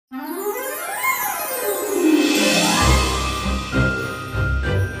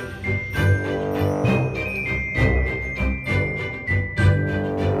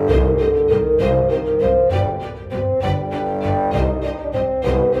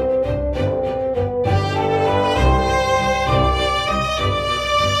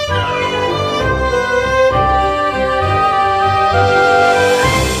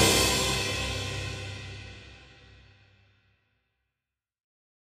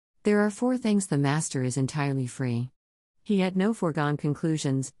There are four things the master is entirely free. He had no foregone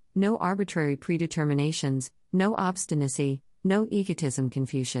conclusions, no arbitrary predeterminations, no obstinacy, no egotism.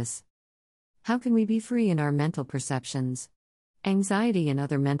 Confucius. How can we be free in our mental perceptions? Anxiety and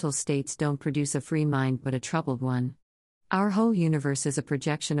other mental states don't produce a free mind but a troubled one. Our whole universe is a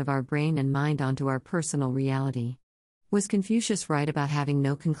projection of our brain and mind onto our personal reality. Was Confucius right about having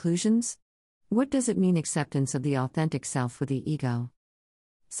no conclusions? What does it mean, acceptance of the authentic self with the ego?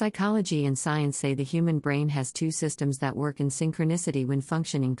 Psychology and science say the human brain has two systems that work in synchronicity when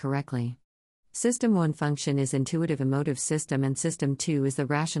functioning correctly. System 1 function is intuitive emotive system and System 2 is the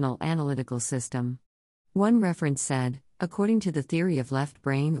rational analytical system. One reference said, according to the theory of left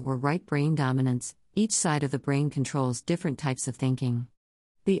brain or right brain dominance, each side of the brain controls different types of thinking.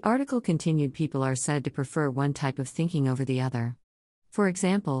 The article continued, people are said to prefer one type of thinking over the other. For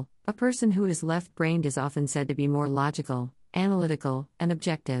example, a person who is left-brained is often said to be more logical, analytical, and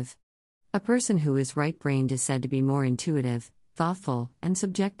objective. A person who is right-brained is said to be more intuitive, thoughtful, and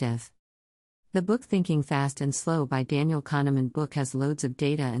subjective. The book Thinking Fast and Slow by Daniel Kahneman book has loads of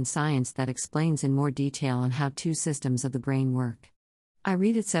data and science that explains in more detail on how two systems of the brain work. I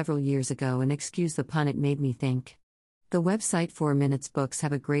read it several years ago and excuse the pun, it made me think. The website 4 Minutes Books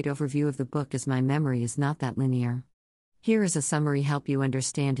have a great overview of the book as my memory is not that linear. Here is a summary help you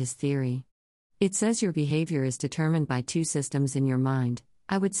understand his theory. It says your behavior is determined by two systems in your mind,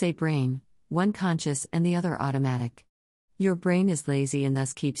 I would say brain, one conscious and the other automatic. Your brain is lazy and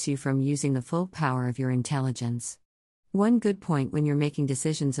thus keeps you from using the full power of your intelligence. One good point when you're making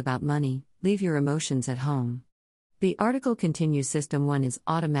decisions about money, leave your emotions at home. The article continues, System 1 is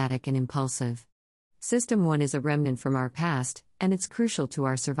automatic and impulsive. System 1 is a remnant from our past, and it's crucial to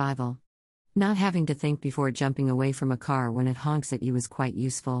our survival. Not having to think before jumping away from a car when it honks at you is quite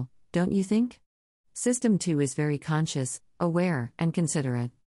useful, don't you think? System 2 is very conscious, aware, and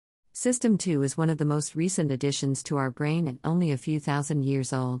considerate. System 2 is one of the most recent additions to our brain and only a few thousand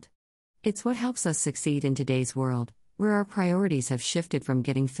years old. It's what helps us succeed in today's world, where our priorities have shifted from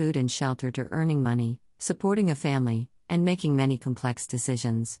getting food and shelter to earning money, supporting a family, and making many complex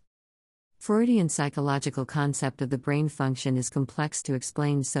decisions. Freudian psychological concept of the brain function is complex to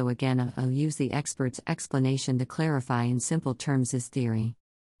explain, so again I'll use the expert's explanation to clarify in simple terms his theory.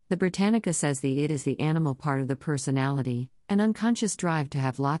 The Britannica says the id is the animal part of the personality, an unconscious drive to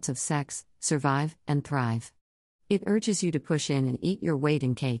have lots of sex, survive, and thrive. It urges you to push in and eat your weight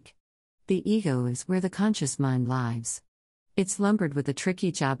in cake. The ego is where the conscious mind lives. It's lumbered with the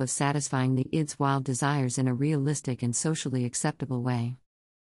tricky job of satisfying the id's wild desires in a realistic and socially acceptable way.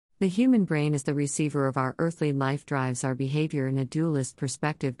 The human brain is the receiver of our earthly life, drives our behavior in a dualist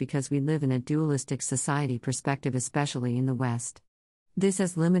perspective because we live in a dualistic society perspective, especially in the West. This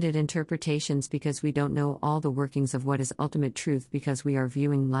has limited interpretations because we don't know all the workings of what is ultimate truth because we are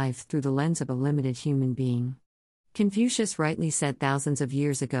viewing life through the lens of a limited human being. Confucius rightly said thousands of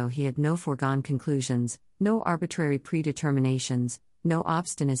years ago he had no foregone conclusions, no arbitrary predeterminations, no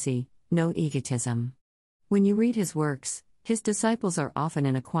obstinacy, no egotism. When you read his works, his disciples are often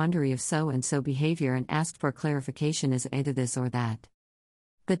in a quandary of so-and-so behavior and ask for clarification as either this or that.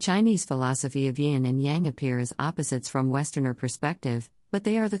 The Chinese philosophy of yin and yang appear as opposites from Westerner perspective, but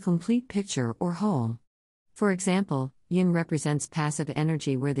they are the complete picture or whole. For example, yin represents passive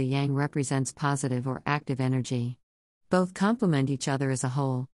energy where the yang represents positive or active energy. Both complement each other as a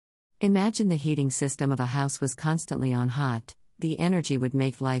whole. Imagine the heating system of a house was constantly on hot, the energy would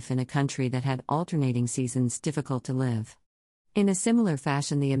make life in a country that had alternating seasons difficult to live. In a similar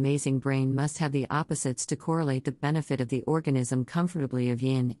fashion, the amazing brain must have the opposites to correlate the benefit of the organism comfortably of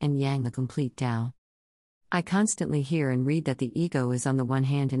yin and yang, the complete Tao. I constantly hear and read that the ego is on the one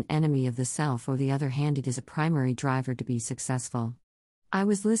hand an enemy of the self, or the other hand it is a primary driver to be successful. I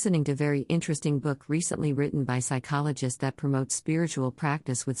was listening to a very interesting book recently written by psychologists that promotes spiritual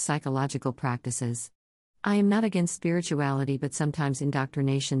practice with psychological practices. I am not against spirituality, but sometimes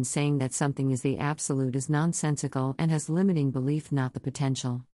indoctrination saying that something is the absolute is nonsensical and has limiting belief, not the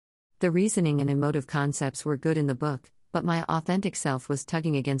potential. The reasoning and emotive concepts were good in the book, but my authentic self was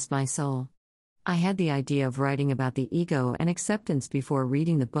tugging against my soul. I had the idea of writing about the ego and acceptance before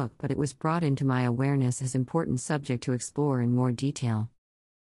reading the book, but it was brought into my awareness as an important subject to explore in more detail.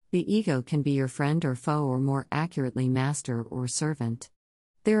 The ego can be your friend or foe, or more accurately, master or servant.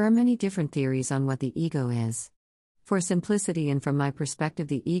 There are many different theories on what the ego is. For simplicity and from my perspective,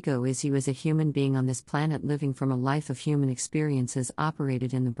 the ego is you as a human being on this planet living from a life of human experiences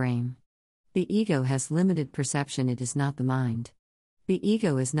operated in the brain. The ego has limited perception, it is not the mind. The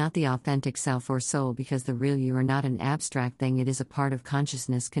ego is not the authentic self or soul because the real you are not an abstract thing, it is a part of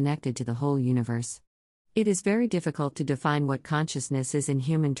consciousness connected to the whole universe. It is very difficult to define what consciousness is in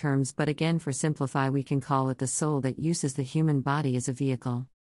human terms, but again, for simplify, we can call it the soul that uses the human body as a vehicle.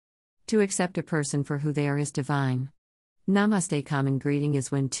 To accept a person for who they are is divine. Namaste. Common greeting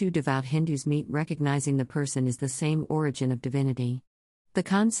is when two devout Hindus meet, recognizing the person is the same origin of divinity. The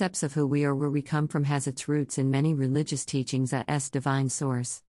concepts of who we are, where we come from, has its roots in many religious teachings as divine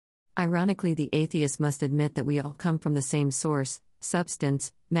source. Ironically, the atheist must admit that we all come from the same source,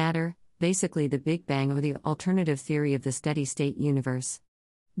 substance, matter, basically the Big Bang, or the alternative theory of the steady-state universe.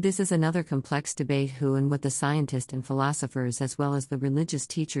 This is another complex debate who and what the scientists and philosophers as well as the religious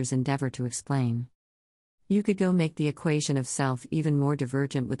teachers endeavor to explain. You could go make the equation of self even more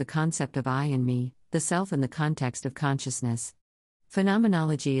divergent with the concept of I and me, the self in the context of consciousness.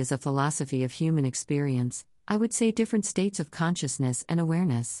 Phenomenology is a philosophy of human experience, I would say different states of consciousness and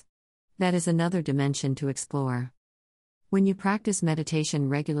awareness. That is another dimension to explore. When you practice meditation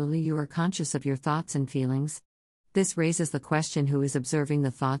regularly, you are conscious of your thoughts and feelings. This raises the question, who is observing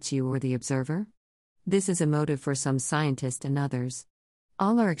the thoughts, you or the observer? This is emotive for some scientists and others.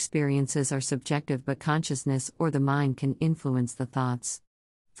 All our experiences are subjective, but consciousness or the mind can influence the thoughts.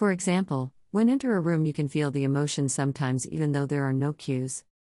 For example, when enter a room, you can feel the emotion sometimes even though there are no cues.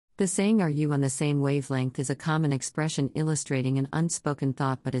 The saying, "Are you on the same wavelength?" is a common expression illustrating an unspoken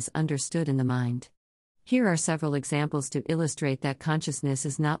thought but is understood in the mind. Here are several examples to illustrate that consciousness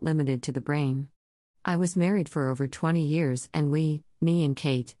is not limited to the brain. I was married for over 20 years and we, me and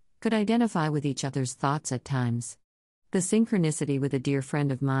Kate, could identify with each other's thoughts at times. The synchronicity with a dear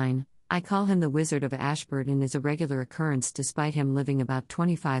friend of mine, I call him the Wizard of Ashburton, is a regular occurrence despite him living about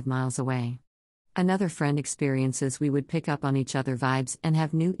 25 miles away. Another friend experiences we would pick up on each other vibes and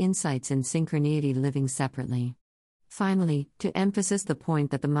have new insights in synchronicity living separately. Finally, to emphasize the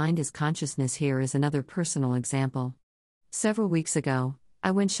point that the mind is consciousness, here is another personal example. Several weeks ago,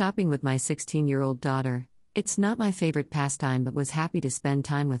 I went shopping with my 16-year-old daughter. It's not my favorite pastime, but was happy to spend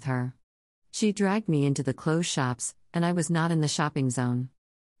time with her. She dragged me into the clothes shops, and I was not in the shopping zone.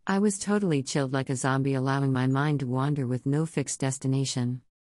 I was totally chilled like a zombie, allowing my mind to wander with no fixed destination.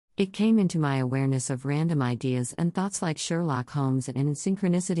 It came into my awareness of random ideas and thoughts like Sherlock Holmes, and in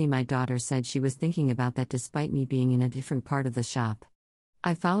synchronicity my daughter said she was thinking about that despite me being in a different part of the shop.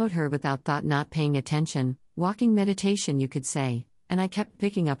 I followed her without thought, not paying attention, walking meditation you could say, and I kept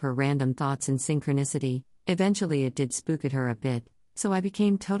picking up her random thoughts in synchronicity. Eventually it did spook at her a bit, so I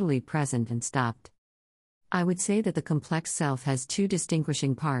became totally present and stopped. I would say that the complex self has two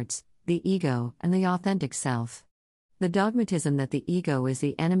distinguishing parts, the ego and the authentic self. The dogmatism that the ego is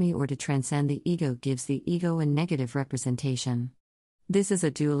the enemy or to transcend the ego gives the ego a negative representation. This is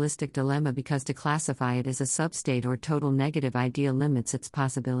a dualistic dilemma because to classify it as a substate or total negative idea limits its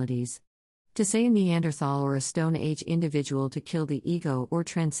possibilities. To say a Neanderthal or a Stone Age individual to kill the ego or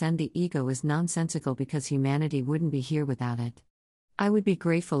transcend the ego is nonsensical because humanity wouldn't be here without it. I would be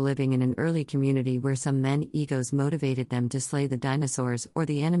grateful living in an early community where some men egos motivated them to slay the dinosaurs or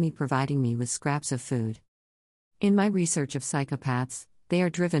the enemy providing me with scraps of food. In my research of psychopaths, they are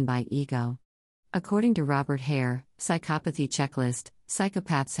driven by ego. According to Robert Hare, Psychopathy Checklist,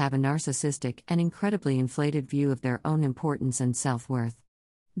 psychopaths have a narcissistic and incredibly inflated view of their own importance and self-worth.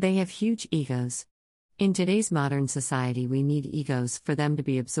 They have huge egos. In today's modern society, we need egos for them to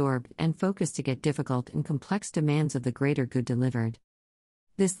be absorbed and focused to get difficult and complex demands of the greater good delivered.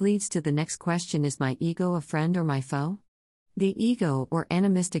 This leads to the next question: is my ego a friend or my foe? The ego or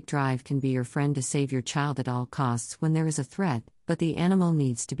animistic drive can be your friend to save your child at all costs when there is a threat, but the animal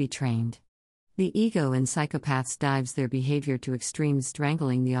needs to be trained. The ego in psychopaths dives their behavior to extremes,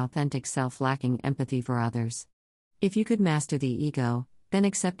 strangling the authentic self, lacking empathy for others. If you could master the ego, then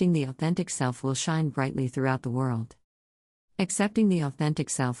accepting the authentic self will shine brightly throughout the world. Accepting the authentic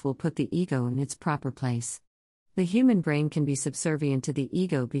self will put the ego in its proper place. The human brain can be subservient to the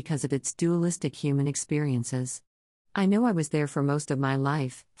ego because of its dualistic human experiences. I know I was there for most of my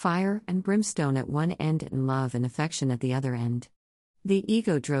life, fire and brimstone at one end and love and affection at the other end. The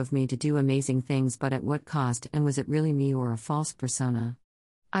ego drove me to do amazing things, but at what cost, and was it really me or a false persona?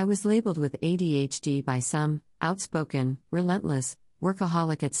 I was labeled with ADHD by some, outspoken, relentless,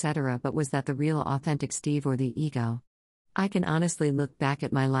 workaholic, etc., but was that the real authentic Steve or the ego? I can honestly look back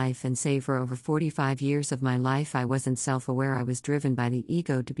at my life and say for over 45 years of my life I wasn't self-aware. I was driven by the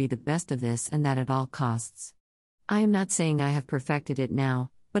ego to be the best of this and that at all costs. I am not saying I have perfected it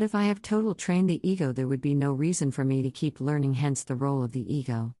now, but if I have total trained the ego, there would be no reason for me to keep learning, hence the role of the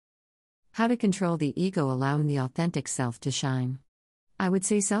ego. How to control the ego, allowing the authentic self to shine. I would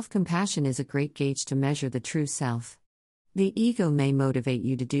say self-compassion is a great gauge to measure the true self. The ego may motivate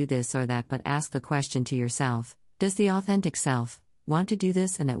you to do this or that, but ask the question to yourself: does the authentic self want to do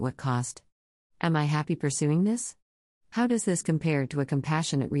this, and at what cost? Am I happy pursuing this? How does this compare to a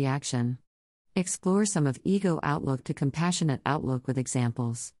compassionate reaction? Explore some of ego outlook to compassionate outlook with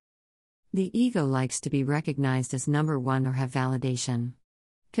examples. The ego likes to be recognized as number one or have validation.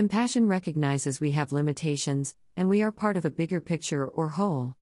 Compassion recognizes we have limitations, and we are part of a bigger picture or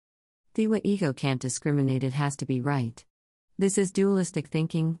whole. The ego can't discriminate, it has to be right. This is dualistic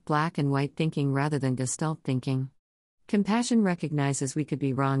thinking, black and white thinking rather than Gestalt thinking. Compassion recognizes we could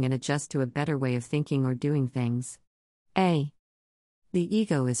be wrong and adjust to a better way of thinking or doing things. The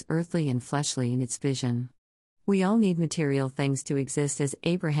ego is earthly and fleshly in its vision. We all need material things to exist, as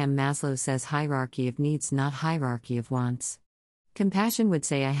Abraham Maslow says, hierarchy of needs, not hierarchy of wants. Compassion would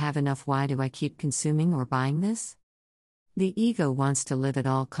say, I have enough, why do I keep consuming or buying this? The ego wants to live at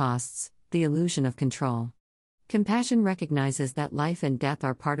all costs, the illusion of control. Compassion recognizes that life and death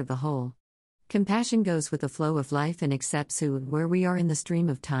are part of the whole. Compassion goes with the flow of life and accepts who and where we are in the stream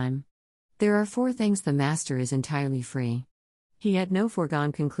of time. There are 4 things the master is entirely free. He had no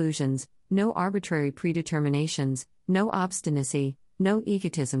foregone conclusions, no arbitrary predeterminations, no obstinacy, no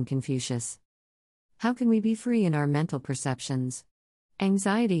egotism. Confucius. How can we be free in our mental perceptions?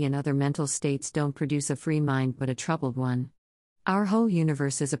 Anxiety and other mental states don't produce a free mind but a troubled one. Our whole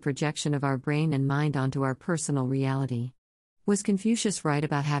universe is a projection of our brain and mind onto our personal reality. Was Confucius right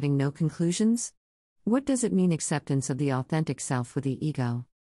about having no conclusions? What does it mean, acceptance of the authentic self with the ego?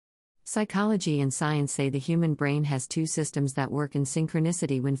 Psychology and science say the human brain has 2 systems that work in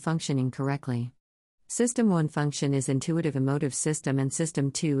synchronicity when functioning correctly. System 1 function is intuitive emotive system, and System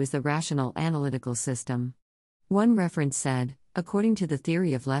 2 is the rational analytical system. One reference said, according to the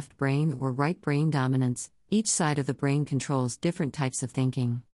theory of left brain or right brain dominance, each side of the brain controls different types of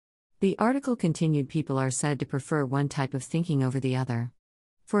thinking. The article continued, people are said to prefer one type of thinking over the other.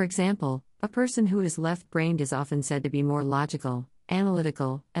 For example, a person who is left-brained is often said to be more logical,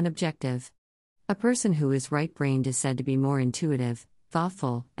 analytical, and objective. A person who is right-brained is said to be more intuitive,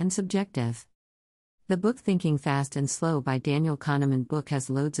 thoughtful, and subjective. The book Thinking Fast and Slow by Daniel Kahneman book has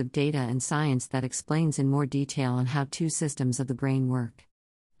loads of data and science that explains in more detail on how 2 systems of the brain work.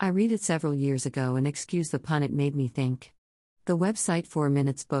 I read it several years ago, and excuse the pun, it made me think. The website 4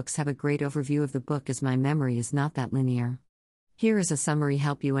 Minutes Books have a great overview of the book, as my memory is not that linear. Here is a summary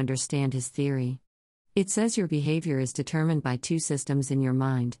help you understand his theory. It says your behavior is determined by 2 systems in your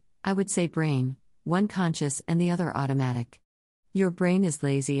mind, I would say brain, one conscious and the other automatic. Your brain is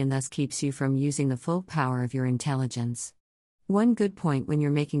lazy and thus keeps you from using the full power of your intelligence. One good point when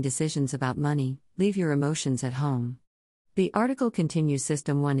you're making decisions about money: leave your emotions at home. The article continues,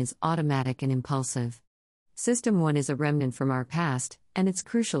 System 1 is automatic and impulsive. System 1 is a remnant from our past, and it's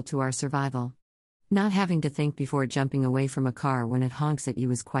crucial to our survival. Not having to think before jumping away from a car when it honks at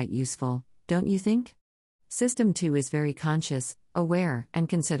you is quite useful, don't you think? System 2 is very conscious, aware, and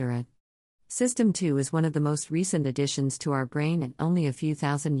considerate. System 2 is one of the most recent additions to our brain and only a few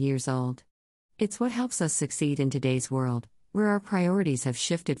thousand years old. It's what helps us succeed in today's world, where our priorities have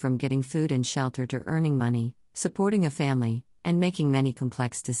shifted from getting food and shelter to earning money, supporting a family, and making many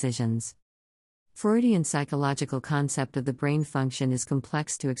complex decisions. Freudian psychological concept of the brain function is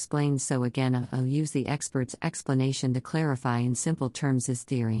complex to explain, so again I'll use the expert's explanation to clarify in simple terms his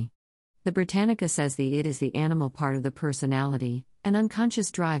theory. The Britannica says the id is the animal part of the personality, an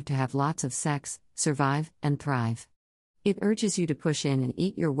unconscious drive to have lots of sex, survive, and thrive. It urges you to push in and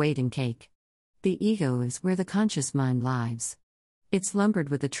eat your weight in cake. The ego is where the conscious mind lies. It's lumbered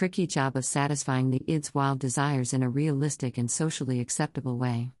with the tricky job of satisfying the id's wild desires in a realistic and socially acceptable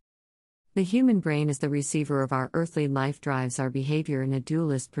way. The human brain is the receiver of our earthly life, drives our behavior in a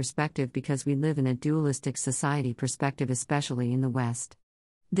dualist perspective because we live in a dualistic society perspective, especially in the West.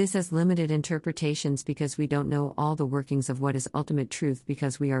 This has limited interpretations because we don't know all the workings of what is ultimate truth,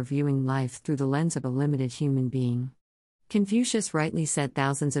 because we are viewing life through the lens of a limited human being. Confucius rightly said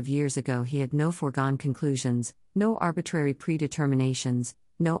thousands of years ago he had no foregone conclusions, no arbitrary predeterminations,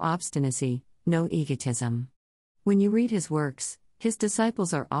 no obstinacy, no egotism. When you read his works, his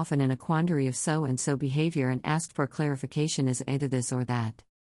disciples are often in a quandary of so-and-so behavior and ask for clarification as either this or that.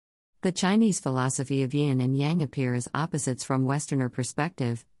 The Chinese philosophy of yin and yang appear as opposites from Westerner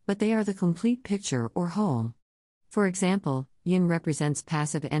perspective, but they are the complete picture or whole. For example, yin represents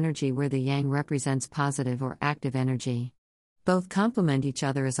passive energy where the yang represents positive or active energy. Both complement each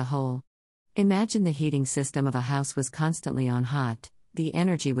other as a whole. Imagine the heating system of a house was constantly on hot, the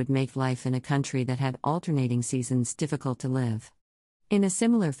energy would make life in a country that had alternating seasons difficult to live. In a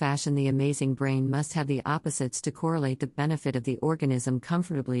similar fashion, the amazing brain must have the opposites to correlate the benefit of the organism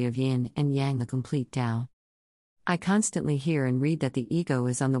comfortably of yin and yang, the complete Tao. I constantly hear and read that the ego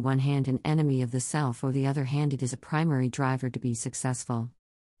is on the one hand an enemy of the self, or the other hand it is a primary driver to be successful.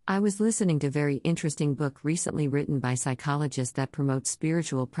 I was listening to a very interesting book recently written by psychologists that promotes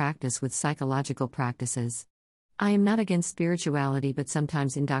spiritual practice with psychological practices. I am not against spirituality, but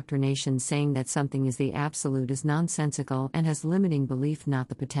sometimes indoctrination saying that something is the absolute is nonsensical and has limiting belief, not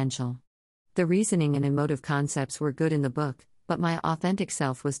the potential. The reasoning and emotive concepts were good in the book, but my authentic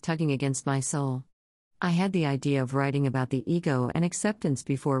self was tugging against my soul. I had the idea of writing about the ego and acceptance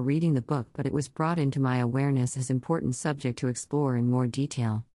before reading the book, but it was brought into my awareness as an important subject to explore in more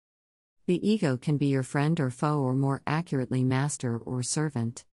detail. The ego can be your friend or foe, or more accurately, master or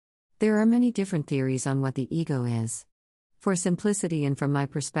servant. There are many different theories on what the ego is. For simplicity and from my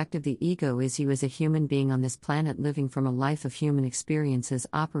perspective, the ego is you as a human being on this planet living from a life of human experiences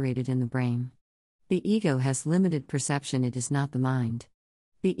operated in the brain. The ego has limited perception, it is not the mind.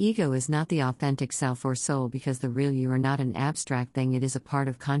 The ego is not the authentic self or soul, because the real you are not an abstract thing, it is a part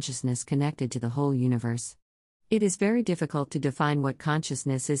of consciousness connected to the whole universe. It is very difficult to define what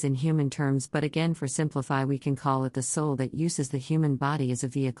consciousness is in human terms, but again, for simplify, we can call it the soul that uses the human body as a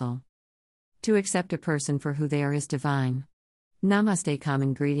vehicle. To accept a person for who they are is divine. Namaste.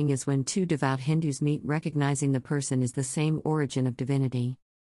 Common greeting is when two devout Hindus meet, recognizing the person is the same origin of divinity.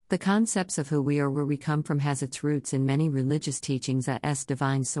 The concepts of who we are, where we come from, has its roots in many religious teachings as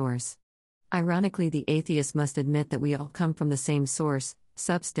divine source. Ironically, the atheist must admit that we all come from the same source,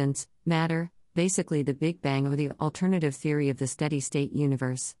 substance, matter, basically the Big Bang, or the alternative theory of the steady-state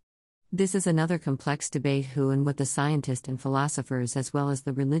universe. This is another complex debate who and what the scientists and philosophers as well as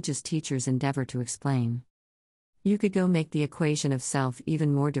the religious teachers endeavor to explain. You could go make the equation of self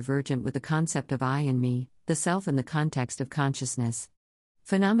even more divergent with the concept of I and me, the self in the context of consciousness.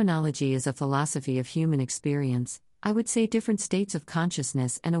 Phenomenology is a philosophy of human experience, I would say different states of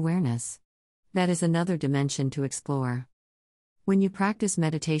consciousness and awareness. That is another dimension to explore. When you practice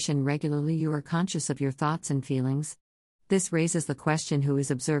meditation regularly, you are conscious of your thoughts and feelings. This raises the question, who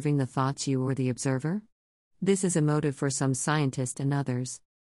is observing the thoughts, you or the observer? This is emotive for some scientists and others.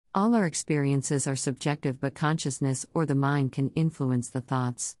 All our experiences are subjective, but consciousness or the mind can influence the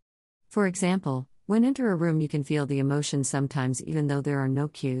thoughts. For example, when enter a room, you can feel the emotion sometimes even though there are no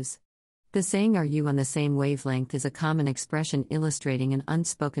cues. The saying, "Are you on the same wavelength?" is a common expression illustrating an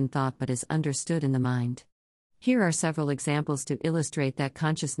unspoken thought but is understood in the mind. Here are several examples to illustrate that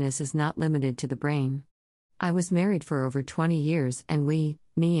consciousness is not limited to the brain. I was married for over 20 years, and we,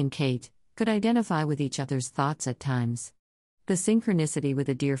 me and Kate, could identify with each other's thoughts at times. The synchronicity with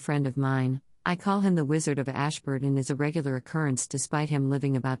a dear friend of mine, I call him the Wizard of Ashburton, is a regular occurrence despite him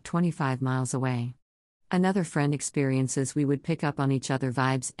living about 25 miles away. Another friend experiences we would pick up on each other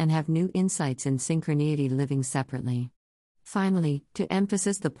vibes and have new insights in synchronicity living separately. Finally, to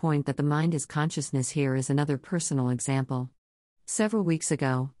emphasize the point that the mind is consciousness, here is another personal example. Several weeks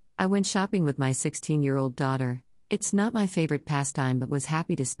ago, I went shopping with my 16-year-old daughter. It's not my favorite pastime, but was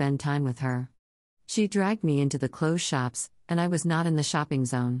happy to spend time with her. She dragged me into the clothes shops, and I was not in the shopping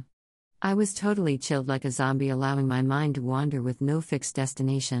zone. I was totally chilled like a zombie, allowing my mind to wander with no fixed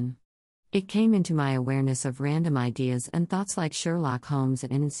destination. It came into my awareness of random ideas and thoughts like Sherlock Holmes,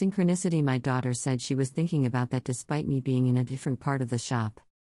 and in synchronicity my daughter said she was thinking about that despite me being in a different part of the shop.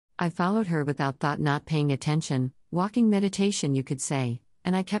 I followed her without thought, not paying attention, walking meditation you could say,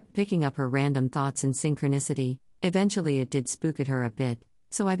 and I kept picking up her random thoughts in synchronicity. Eventually it did spook at her a bit,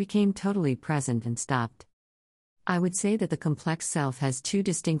 so I became totally present and stopped. I would say that the complex self has two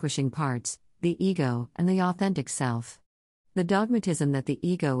distinguishing parts, the ego and the authentic self. The dogmatism that the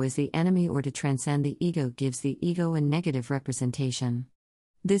ego is the enemy or to transcend the ego gives the ego a negative representation.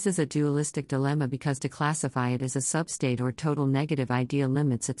 This is a dualistic dilemma because to classify it as a substate or total negative idea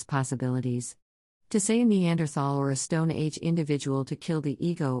limits its possibilities. To say a Neanderthal or a Stone Age individual to kill the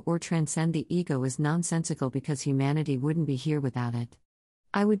ego or transcend the ego is nonsensical because humanity wouldn't be here without it.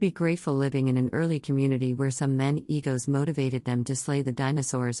 I would be grateful living in an early community where some men egos motivated them to slay the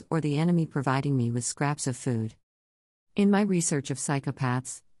dinosaurs or the enemy providing me with scraps of food. In my research of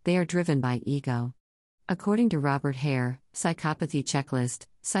psychopaths, they are driven by ego. According to Robert Hare, Psychopathy Checklist,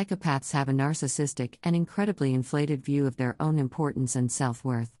 psychopaths have a narcissistic and incredibly inflated view of their own importance and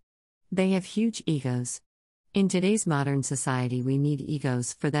self-worth. They have huge egos. In today's modern society, we need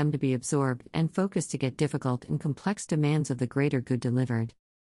egos for them to be absorbed and focused to get difficult and complex demands of the greater good delivered.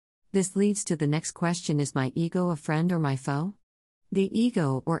 This leads to the next question: is my ego a friend or my foe? The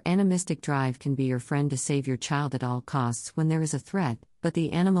ego or animistic drive can be your friend to save your child at all costs when there is a threat, but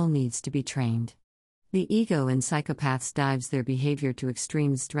the animal needs to be trained. The ego in psychopaths dives their behavior to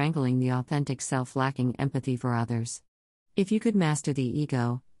extremes, strangling the authentic self, lacking empathy for others. If you could master the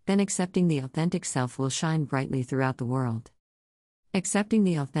ego, then accepting the authentic self will shine brightly throughout the world. Accepting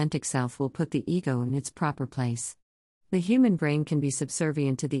the authentic self will put the ego in its proper place. The human brain can be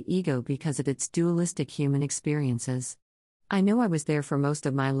subservient to the ego because of its dualistic human experiences. I know I was there for most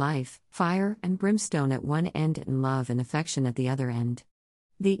of my life, fire and brimstone at one end and love and affection at the other end.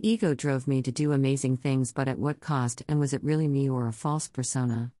 The ego drove me to do amazing things, but at what cost, and was it really me or a false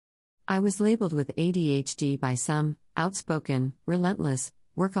persona? I was labeled with ADHD by some, outspoken, relentless,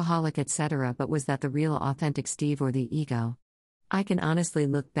 workaholic, etc., but was that the real authentic Steve or the ego? I can honestly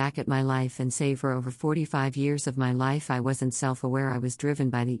look back at my life and say for over 45 years of my life I wasn't self-aware. I was driven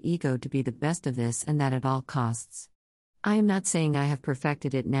by the ego to be the best of this and that at all costs. I am not saying I have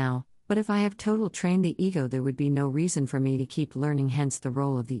perfected it now, but if I have total trained the ego, there would be no reason for me to keep learning, hence the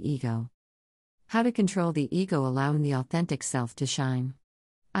role of the ego. How to control the ego, allowing the authentic self to shine.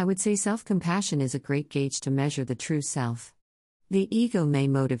 I would say self-compassion is a great gauge to measure the true self. The ego may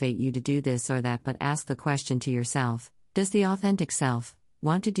motivate you to do this or that, but ask the question to yourself, does the authentic self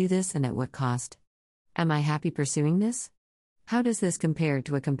want to do this, and at what cost? Am I happy pursuing this? How does this compare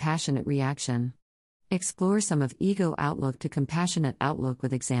to a compassionate reaction? Explore some of ego outlook to compassionate outlook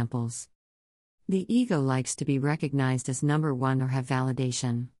with examples. The ego likes to be recognized as number one or have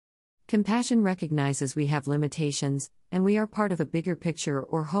validation. Compassion recognizes we have limitations, and we are part of a bigger picture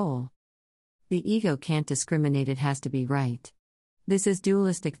or whole. The ego can't discriminate, it has to be right. This is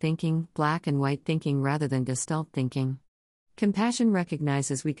dualistic thinking, black and white thinking rather than Gestalt thinking. Compassion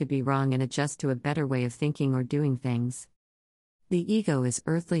recognizes we could be wrong and adjust to a better way of thinking or doing things. The ego is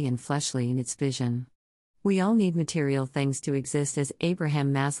earthly and fleshly in its vision. We all need material things to exist, as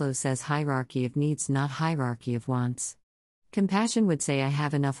Abraham Maslow says, hierarchy of needs, not hierarchy of wants. Compassion would say, I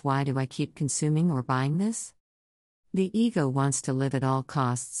have enough, why do I keep consuming or buying this? The ego wants to live at all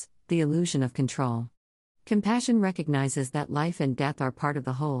costs, the illusion of control. Compassion recognizes that life and death are part of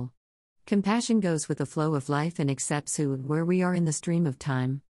the whole. Compassion goes with the flow of life and accepts who and where we are in the stream of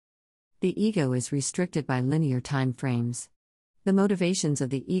time. The ego is restricted by linear time frames. The motivations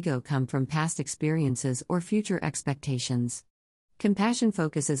of the ego come from past experiences or future expectations. Compassion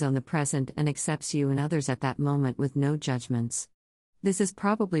focuses on the present and accepts you and others at that moment with no judgments. This is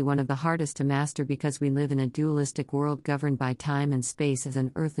probably one of the hardest to master because we live in a dualistic world governed by time and space as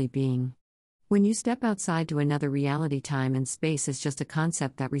an earthly being. When you step outside to another reality, time and space is just a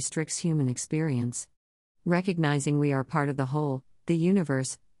concept that restricts human experience. Recognizing we are part of the whole, the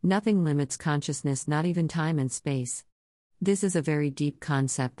universe, nothing limits consciousness, not even time and space. This is a very deep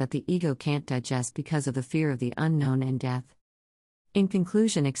concept that the ego can't digest because of the fear of the unknown and death. In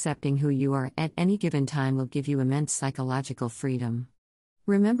conclusion, accepting who you are at any given time will give you immense psychological freedom.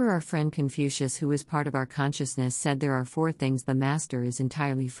 Remember our friend Confucius, who is part of our consciousness, said there are 4 things the master is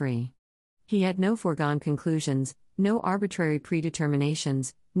entirely free. He had no foregone conclusions, no arbitrary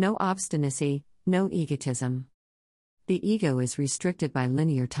predeterminations, no obstinacy, no egotism. The ego is restricted by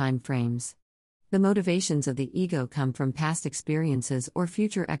linear time frames. The motivations of the ego come from past experiences or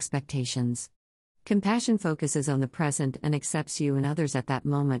future expectations. Compassion focuses on the present and accepts you and others at that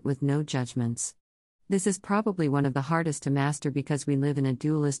moment with no judgments. This is probably one of the hardest to master because we live in a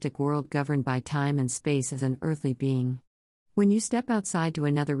dualistic world governed by time and space as an earthly being. When you step outside to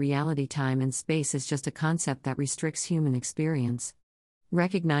another reality, time and space is just a concept that restricts human experience.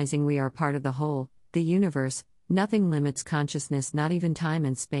 Recognizing we are part of the whole, the universe, nothing limits consciousness, not even time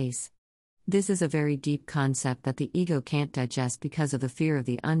and space. This is a very deep concept that the ego can't digest because of the fear of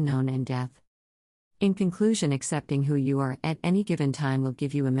the unknown and death. In conclusion, accepting who you are at any given time will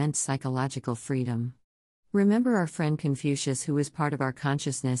give you immense psychological freedom. Remember our friend Confucius, who is part of our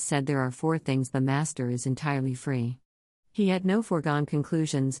consciousness, said there are 4 things the master is entirely free. He had no foregone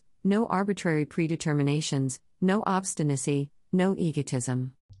conclusions, no arbitrary predeterminations, no obstinacy, no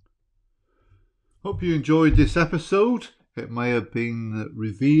egotism. Hope you enjoyed this episode. It may have been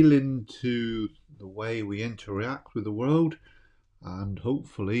revealing to the way we interact with the world, and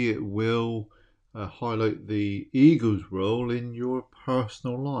hopefully it will highlight the ego's role in your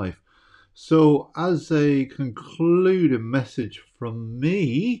personal life. So, as a concluding message from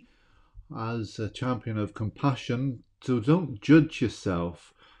me, as a champion of compassion, so don't judge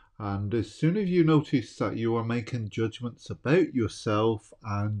yourself. And as soon as you notice that you are making judgments about yourself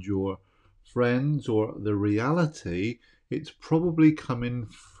and your friends or the reality, it's probably coming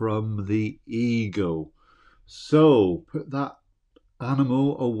from the ego. So put that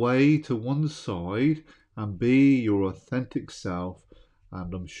animal away to one side and be your authentic self,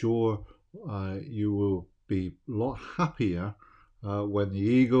 and I'm sure you will be a lot happier when the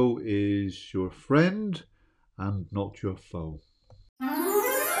ego is your friend and not your foe.